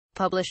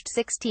published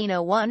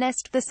 1601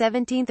 est. The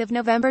 17th of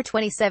November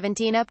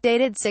 2017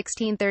 updated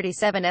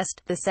 1637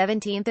 est. The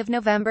 17th of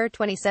November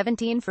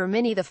 2017 for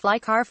Minnie the fly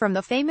car from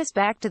the famous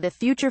Back to the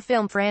Future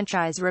film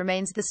franchise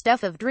remains the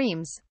stuff of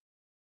dreams.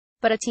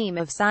 But a team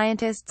of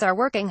scientists are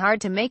working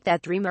hard to make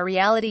that dream a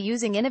reality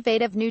using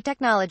innovative new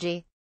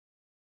technology.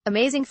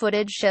 Amazing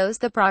footage shows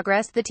the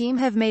progress the team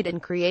have made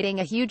in creating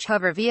a huge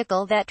hover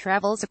vehicle that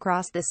travels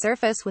across the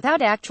surface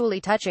without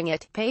actually touching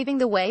it, paving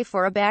the way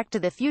for a Back to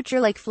the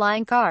Future-like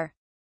flying car.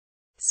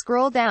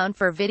 Scroll down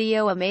for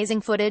video.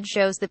 Amazing footage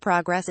shows the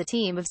progress a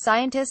team of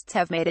scientists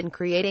have made in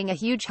creating a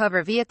huge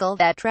hover vehicle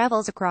that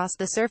travels across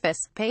the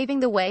surface, paving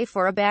the way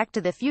for a Back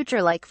to the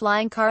Future-like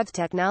flying car. The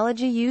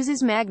technology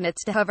uses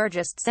magnets to hover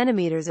just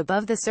centimeters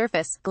above the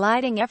surface,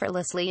 gliding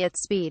effortlessly at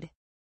speed.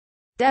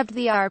 Dubbed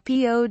the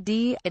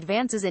RPOD,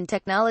 advances in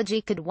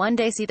technology could one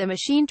day see the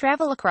machine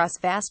travel across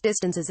vast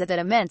distances at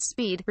immense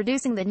speed,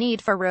 reducing the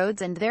need for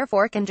roads and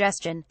therefore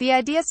congestion. The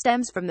idea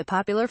stems from the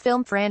popular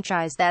film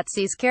franchise that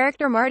sees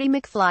character Marty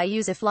McFly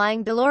use a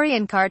flying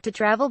DeLorean car to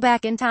travel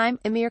back in time.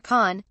 Amir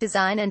Khan,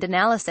 Design and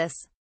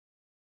Analysis.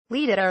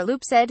 Lead at our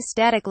loop said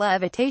static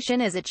levitation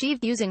is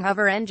achieved using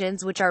hover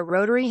engines, which are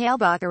rotary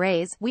Halbach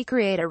arrays. We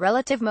create a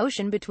relative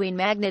motion between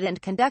magnet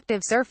and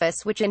conductive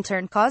surface, which in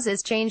turn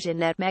causes change in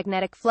net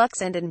magnetic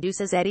flux and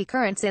induces eddy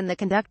currents in the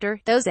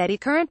conductor. Those eddy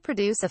current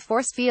produce a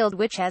force field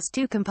which has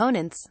two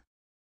components.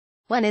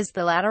 One is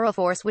the lateral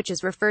force, which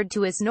is referred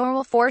to as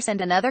normal force, and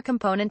another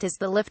component is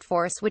the lift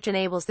force, which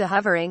enables the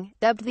hovering.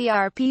 Dubbed the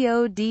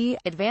RPOD,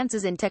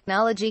 advances in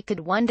technology could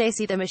one day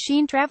see the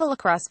machine travel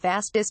across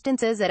vast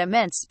distances at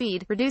immense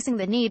speed, reducing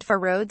the need for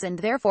roads and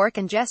therefore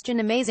congestion.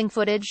 Amazing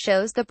footage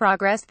shows the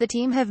progress the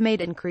team have made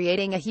in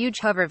creating a huge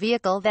hover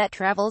vehicle that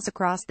travels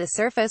across the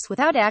surface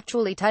without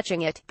actually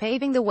touching it,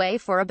 paving the way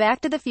for a Back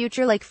to the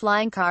Future-like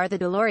flying car. The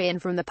DeLorean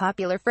from the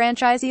popular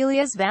franchise.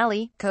 Elias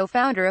Valley,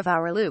 co-founder of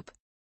Our Loop,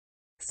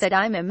 said,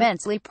 "I'm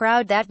immensely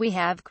proud that we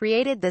have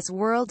created this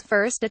world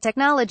first. A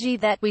technology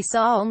that we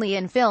saw only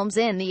in films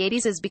in the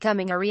 80s is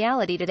becoming a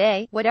reality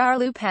today. What our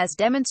loop has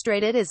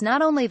demonstrated is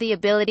not only the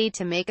ability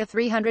to make a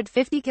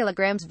 350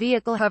 kilograms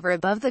vehicle hover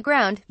above the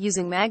ground,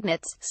 using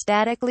magnets,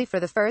 statically for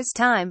the first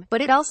time,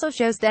 but it also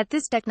shows that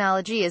this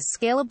technology is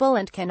scalable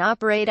and can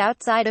operate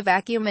outside a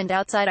vacuum and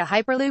outside a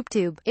Hyperloop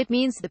tube. It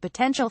means the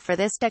potential for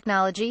this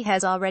technology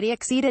has already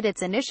exceeded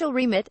its initial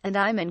remit, and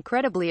I'm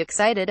incredibly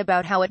excited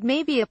about how it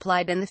may be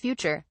applied in the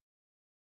future."